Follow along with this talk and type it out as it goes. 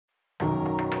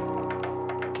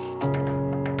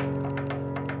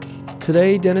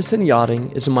Today, Denison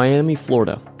Yachting is in Miami,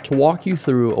 Florida, to walk you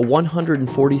through a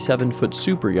 147-foot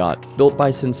super yacht built by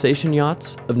Sensation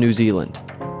Yachts of New Zealand.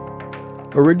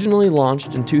 Originally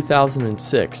launched in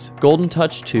 2006, Golden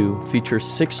Touch 2 features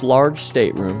 6 large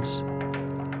staterooms,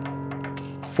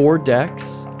 4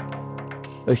 decks,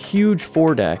 a huge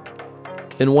foredeck,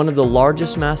 and one of the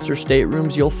largest master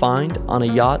staterooms you'll find on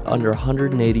a yacht under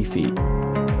 180 feet.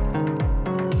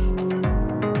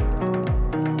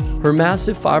 Her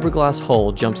massive fiberglass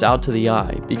hull jumps out to the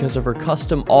eye because of her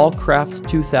custom All-Craft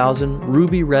 2000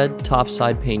 ruby red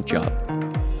topside paint job.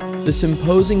 This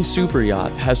imposing super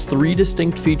yacht has 3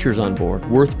 distinct features on board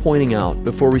worth pointing out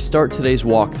before we start today's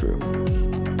walkthrough.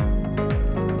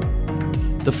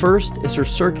 The first is her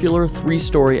circular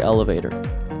 3-story elevator.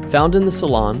 Found in the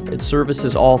salon, it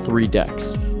services all 3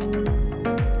 decks.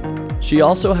 She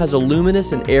also has a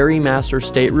luminous and airy master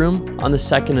stateroom on the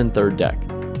 2nd and 3rd deck.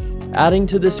 Adding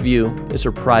to this view is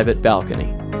her private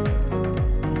balcony.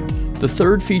 The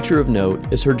third feature of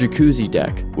note is her jacuzzi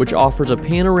deck, which offers a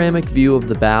panoramic view of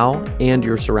the bow and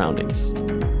your surroundings.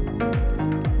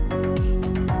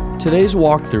 Today's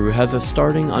walkthrough has us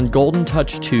starting on Golden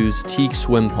Touch 2's teak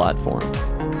swim platform.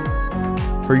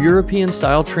 Her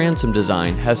European-style transom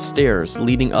design has stairs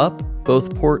leading up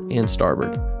both port and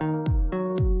starboard.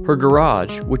 Her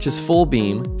garage, which is full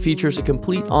beam, features a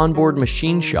complete onboard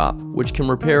machine shop which can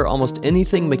repair almost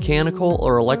anything mechanical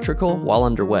or electrical while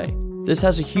underway. This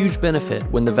has a huge benefit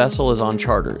when the vessel is on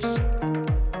charters.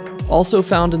 Also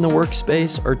found in the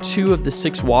workspace are 2 of the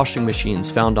 6 washing machines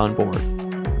found on board.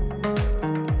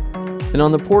 And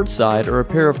on the port side are a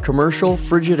pair of commercial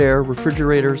Frigidaire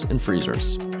refrigerators and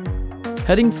freezers.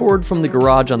 Heading forward from the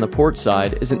garage on the port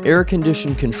side is an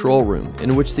air-conditioned control room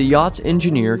in which the yacht's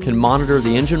engineer can monitor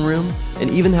the engine room and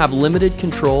even have limited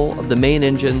control of the main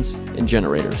engines and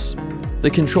generators.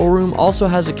 The control room also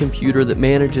has a computer that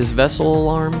manages vessel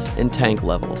alarms and tank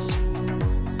levels.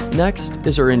 Next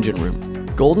is our engine room.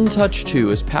 Golden Touch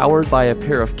 2 is powered by a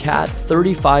pair of Cat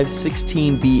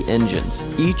 3516B engines,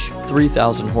 each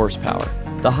 3,000 horsepower,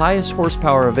 the highest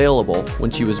horsepower available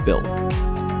when she was built.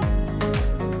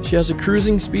 She has a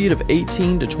cruising speed of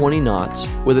 18 to 20 knots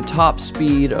with a top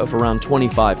speed of around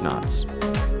 25 knots.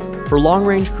 For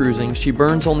long-range cruising, she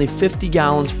burns only 50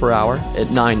 gallons per hour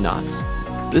at 9 knots.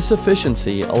 This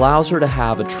efficiency allows her to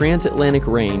have a transatlantic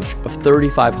range of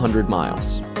 3,500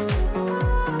 miles.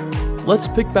 Let's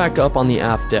pick back up on the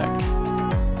aft deck.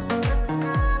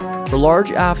 Her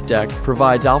large aft deck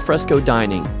provides alfresco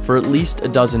dining for at least a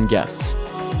dozen guests.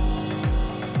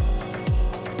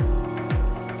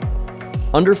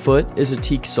 Underfoot is a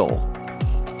teak sole.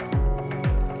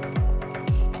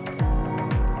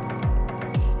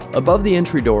 Above the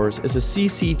entry doors is a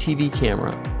CCTV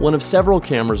camera, one of several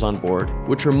cameras on board,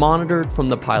 which are monitored from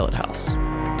the pilothouse.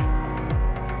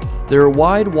 There are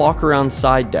wide walk-around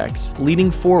side decks leading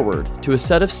forward to a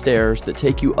set of stairs that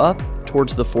take you up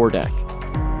towards the foredeck.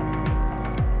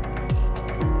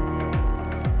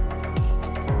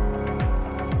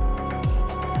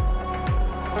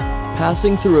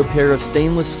 Passing through a pair of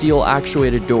stainless steel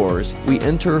actuated doors, we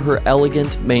enter her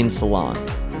elegant main salon.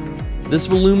 This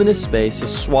voluminous space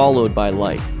is swallowed by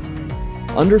light.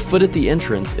 Underfoot at the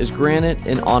entrance is granite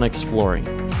and onyx flooring.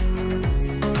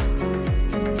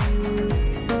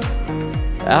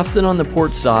 Aft and on the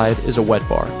port side is a wet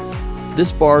bar.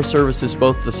 This bar services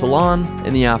both the salon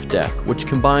and the aft deck, which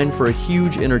combine for a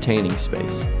huge entertaining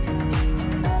space.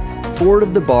 Forward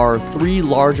of the bar are 3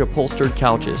 large upholstered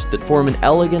couches that form an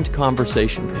elegant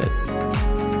conversation pit.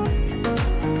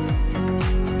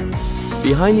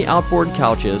 Behind the outboard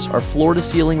couches are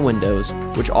floor-to-ceiling windows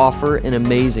which offer an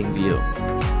amazing view.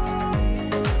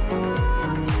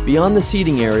 Beyond the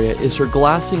seating area is her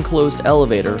glass-enclosed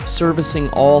elevator servicing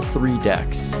all 3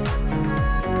 decks.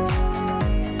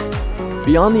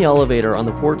 Beyond the elevator on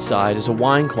the port side is a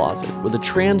wine closet with a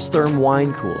transtherm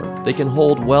wine cooler that can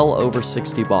hold well over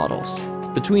 60 bottles.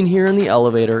 Between here and the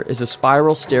elevator is a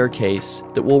spiral staircase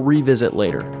that we'll revisit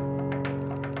later.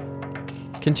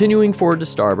 Continuing forward to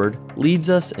starboard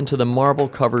leads us into the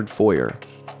marble-covered foyer.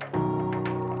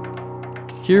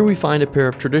 Here we find a pair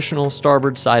of traditional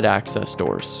starboard side access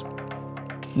doors.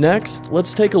 Next,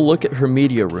 let's take a look at her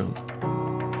media room.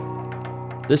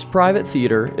 This private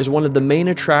theater is one of the main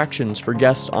attractions for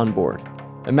guests on board.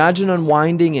 Imagine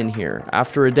unwinding in here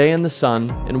after a day in the sun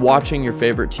and watching your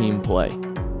favorite team play.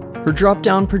 Her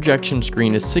drop-down projection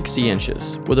screen is 60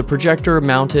 inches, with a projector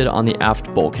mounted on the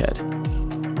aft bulkhead.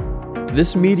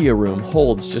 This media room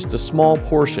holds just a small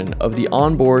portion of the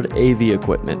onboard AV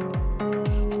equipment.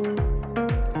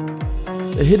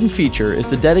 A hidden feature is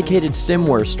the dedicated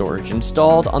stemware storage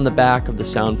installed on the back of the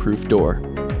soundproof door.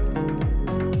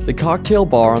 The cocktail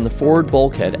bar on the forward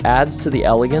bulkhead adds to the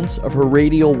elegance of her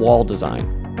radial wall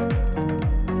design.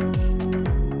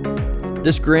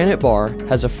 This granite bar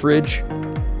has a fridge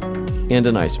and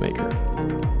an ice maker.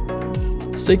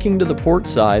 Sticking to the port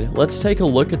side, let's take a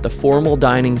look at the formal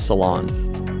dining salon.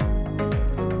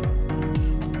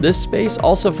 This space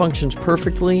also functions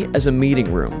perfectly as a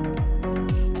meeting room.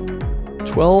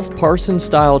 12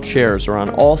 Parson-style chairs are on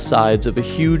all sides of a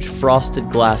huge frosted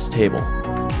glass table.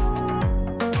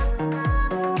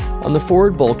 On the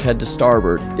forward bulkhead to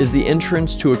starboard is the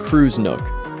entrance to a cruise nook.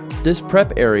 This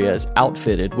prep area is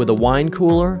outfitted with a wine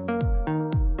cooler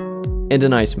and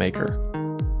an ice maker.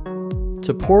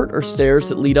 To port are stairs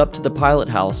that lead up to the pilot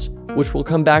house, which we'll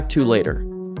come back to later.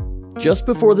 Just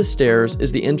before the stairs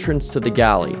is the entrance to the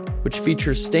galley, which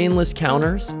features stainless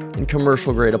counters and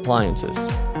commercial-grade appliances.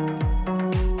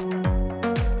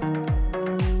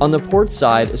 On the port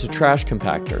side is a trash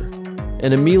compactor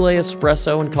and a Miele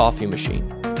espresso and coffee machine.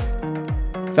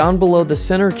 Found below the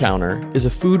center counter is a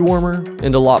food warmer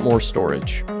and a lot more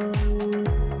storage.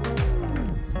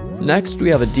 Next, we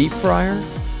have a deep fryer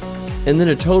and then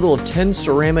a total of 10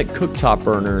 ceramic cooktop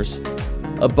burners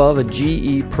above a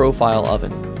GE profile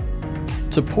oven.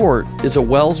 To port is a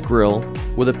Wells grill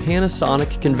with a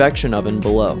Panasonic convection oven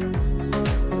below.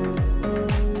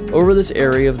 Over this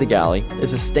area of the galley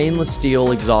is a stainless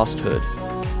steel exhaust hood.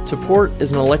 To port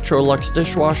is an Electrolux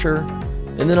dishwasher,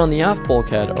 and then on the aft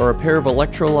bulkhead are a pair of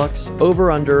Electrolux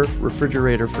over-under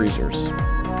refrigerator freezers.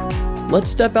 Let's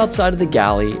step outside of the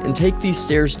galley and take these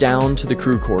stairs down to the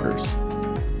crew quarters.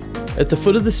 At the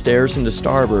foot of the stairs and to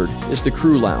starboard is the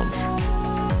crew lounge.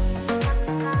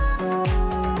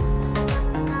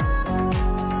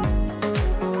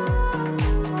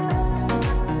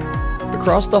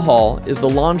 Across the hall is the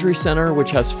laundry center,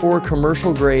 which has 4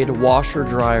 commercial-grade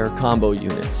washer-dryer combo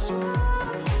units.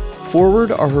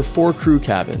 Forward are her 4 crew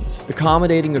cabins,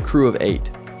 accommodating a crew of 8.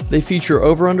 They feature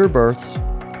over-under berths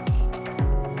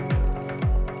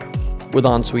with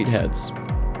ensuite heads.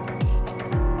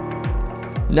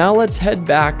 Now let's head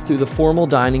back through the formal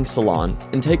dining salon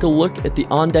and take a look at the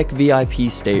on-deck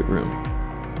VIP stateroom.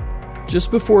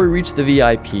 Just before we reach the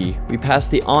VIP, we pass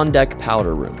the on-deck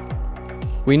powder room.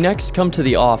 We next come to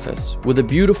the office with a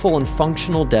beautiful and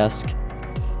functional desk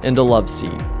and a love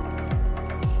seat.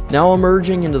 Now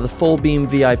emerging into the full-beam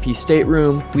VIP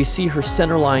stateroom, we see her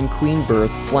centerline queen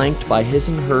berth flanked by his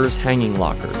and hers hanging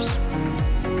lockers.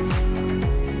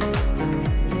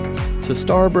 To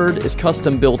starboard is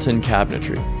custom built-in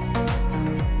cabinetry.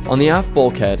 On the aft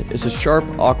bulkhead is a Sharp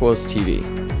Aquos TV.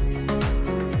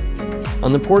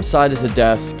 On the port side is a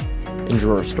desk and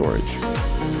drawer storage.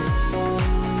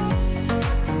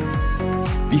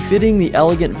 Befitting the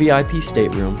elegant VIP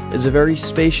stateroom is a very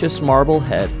spacious marble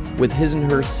head with his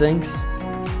and her sinks,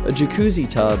 a jacuzzi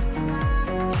tub,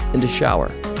 and a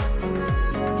shower.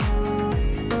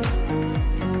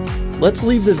 Let's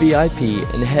leave the VIP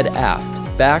and head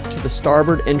aft, back to the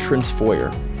starboard entrance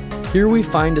foyer. Here we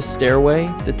find a stairway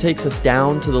that takes us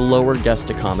down to the lower guest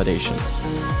accommodations.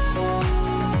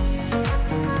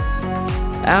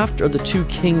 Aft are the 2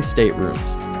 king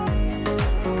staterooms.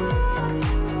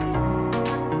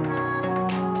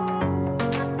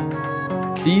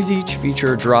 These each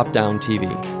feature a drop-down TV.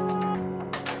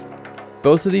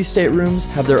 Both of these staterooms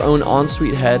have their own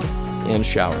ensuite head and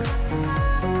shower.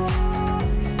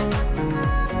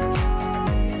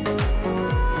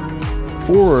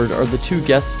 Forward are the 2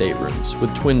 guest staterooms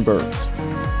with twin berths.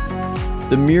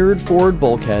 The mirrored forward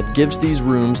bulkhead gives these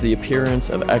rooms the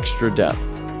appearance of extra depth.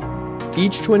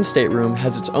 Each twin stateroom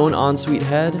has its own ensuite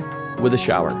head with a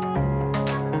shower.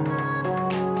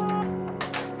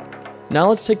 Now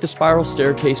let's take the spiral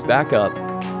staircase back up,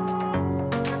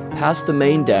 past the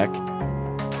main deck,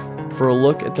 for a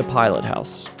look at the pilot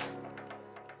house.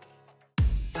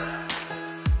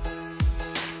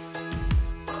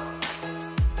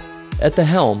 At the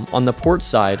helm, on the port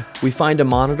side, we find a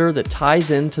monitor that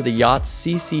ties into the yacht's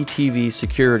CCTV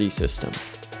security system.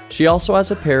 She also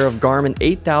has a pair of Garmin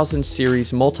 8000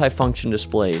 series multifunction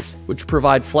displays, which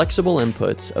provide flexible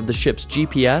inputs of the ship's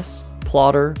GPS,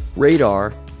 plotter,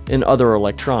 radar, and other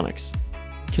electronics.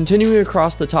 Continuing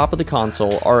across the top of the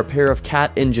console are a pair of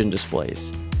CAT engine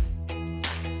displays.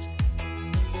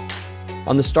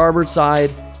 On the starboard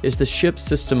side is the ship's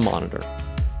system monitor.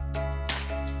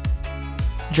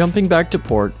 Jumping back to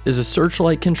port is a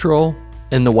searchlight control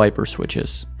and the wiper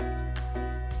switches.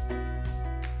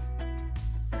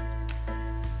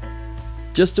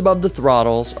 Just above the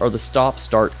throttles are the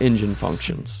stop-start engine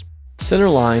functions.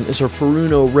 Centerline is her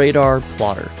Furuno radar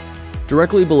plotter.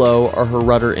 Directly below are her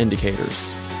rudder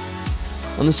indicators.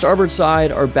 On the starboard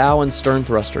side are bow and stern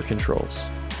thruster controls.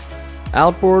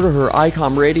 Outboard are her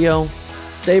ICOM radio,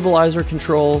 stabilizer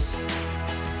controls.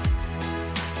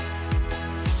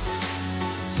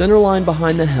 Centerline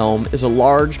behind the helm is a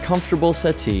large, comfortable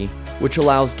settee which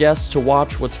allows guests to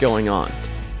watch what's going on.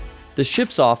 The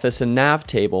ship's office and nav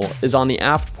table is on the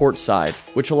aft port side,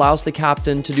 which allows the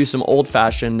captain to do some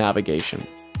old-fashioned navigation.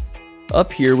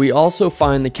 Up here we also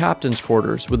find the captain's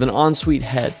quarters with an ensuite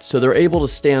head, so they're able to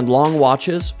stand long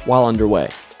watches while underway.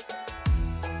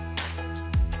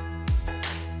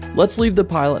 Let's leave the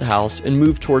pilot house and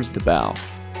move towards the bow.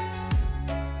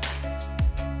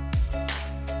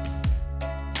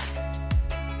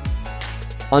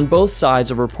 On both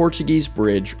sides of our Portuguese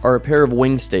bridge are a pair of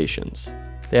wing stations.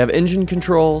 They have engine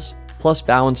controls, plus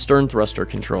bow and stern thruster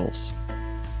controls.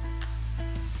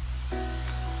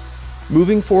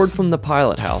 Moving forward from the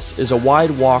pilot house is a wide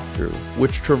walkthrough,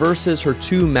 which traverses her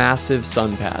two massive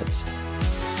sun pads.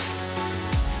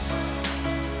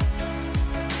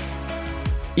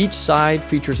 Each side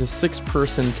features a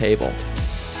 6-person table.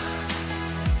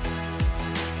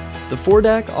 The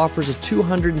foredeck offers a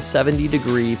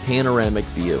 270-degree panoramic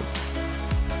view.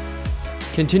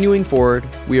 Continuing forward,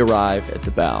 we arrive at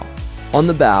the bow. On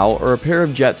the bow are a pair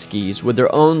of jet skis with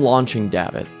their own launching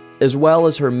davit, as well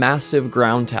as her massive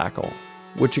ground tackle,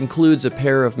 which includes a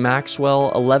pair of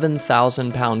Maxwell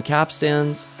 11,000-pound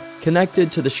capstans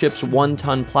connected to the ship's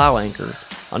 1-ton plow anchors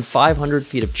on 500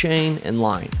 feet of chain and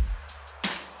line.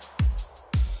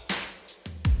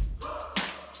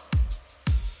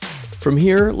 From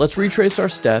here, let's retrace our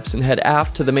steps and head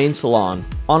aft to the main salon,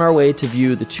 on our way to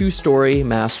view the 2-story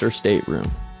master stateroom.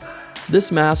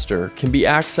 This master can be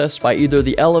accessed by either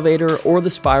the elevator or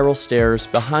the spiral stairs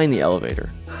behind the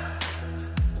elevator.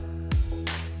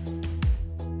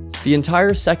 The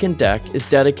entire second deck is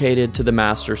dedicated to the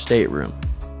master stateroom.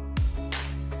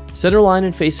 Centerline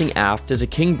and facing aft is a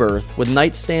king berth with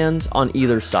nightstands on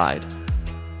either side.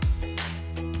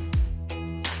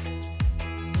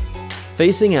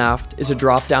 Facing aft is a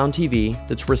drop-down TV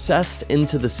that's recessed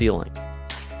into the ceiling.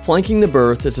 Flanking the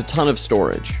berth is a ton of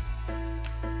storage.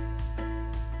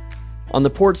 On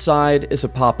the port side is a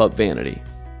pop-up vanity.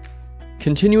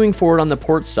 Continuing forward on the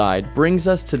port side brings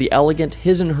us to the elegant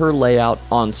his and her layout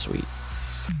ensuite.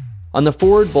 On the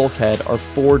forward bulkhead are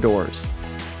 4 doors.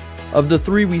 Of the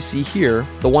 3 we see here,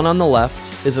 the one on the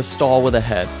left is a stall with a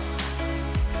head.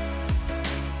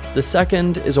 The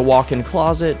second is a walk-in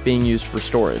closet being used for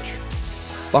storage.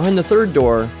 Behind the third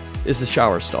door is the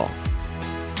shower stall.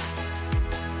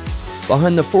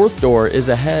 Behind the fourth door is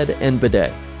a head and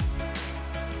bidet.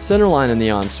 Centerline in the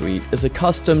ensuite is a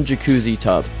custom jacuzzi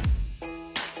tub.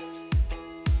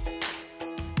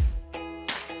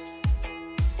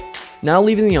 Now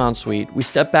leaving the ensuite, we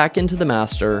step back into the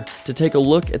master to take a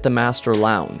look at the master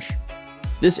lounge.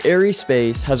 This airy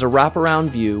space has a wraparound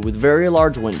view with very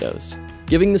large windows,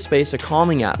 giving the space a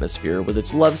calming atmosphere with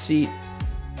its love seat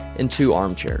and 2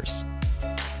 armchairs.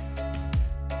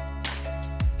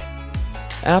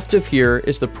 Aft of here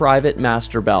is the private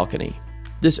master balcony.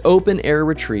 This open-air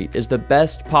retreat is the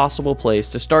best possible place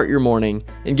to start your morning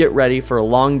and get ready for a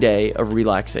long day of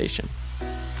relaxation.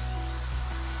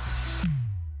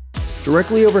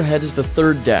 Directly overhead is the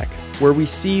third deck, where we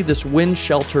see this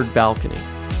wind-sheltered balcony.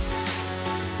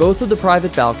 Both of the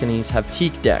private balconies have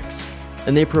teak decks,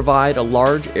 and they provide a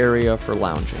large area for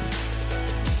lounging.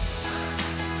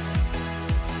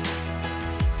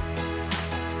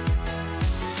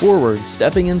 Forward,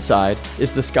 stepping inside,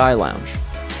 is the Sky Lounge.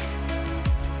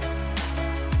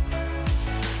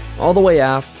 All the way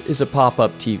aft is a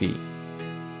pop-up TV.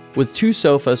 With 2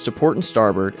 sofas to port and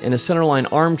starboard and a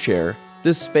centerline armchair,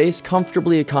 this space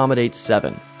comfortably accommodates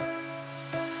 7.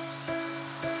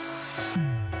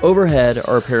 Overhead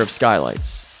are a pair of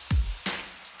skylights.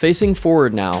 Facing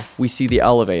forward now, we see the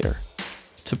elevator.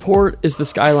 To port is the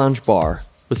Sky Lounge bar,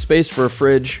 with space for a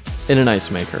fridge and an ice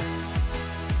maker.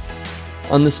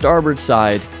 On the starboard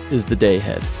side is the day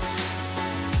head.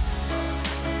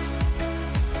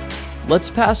 Let's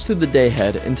pass through the day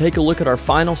head and take a look at our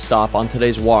final stop on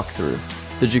today's walkthrough,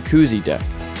 the jacuzzi deck.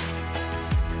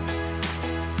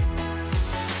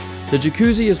 The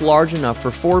jacuzzi is large enough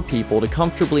for 4 people to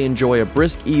comfortably enjoy a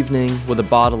brisk evening with a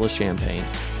bottle of champagne.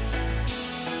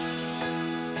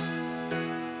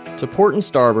 To port and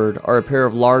starboard are a pair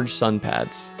of large sun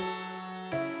pads.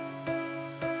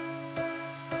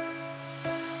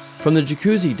 From the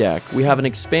jacuzzi deck, we have an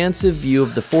expansive view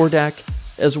of the foredeck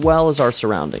as well as our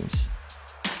surroundings.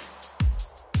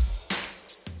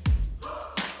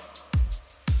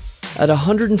 At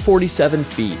 147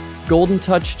 feet, Golden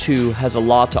Touch 2 has a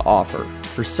lot to offer.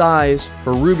 Her size,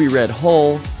 her ruby red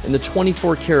hull, and the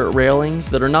 24-karat railings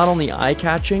that are not only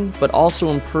eye-catching but also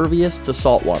impervious to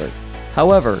salt water.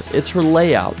 However, it's her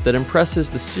layout that impresses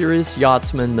the serious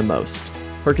yachtsman the most.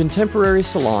 Her contemporary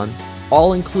salon,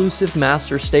 all-inclusive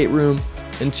master stateroom,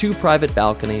 and 2 private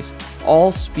balconies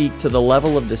all speak to the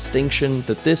level of distinction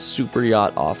that this super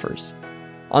yacht offers.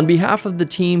 On behalf of the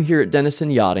team here at Denison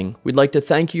Yachting, we'd like to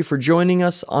thank you for joining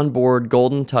us on board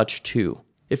Golden Touch 2.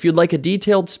 If you'd like a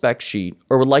detailed spec sheet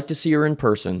or would like to see her in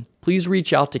person, please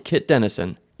reach out to Kit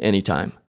Denison anytime.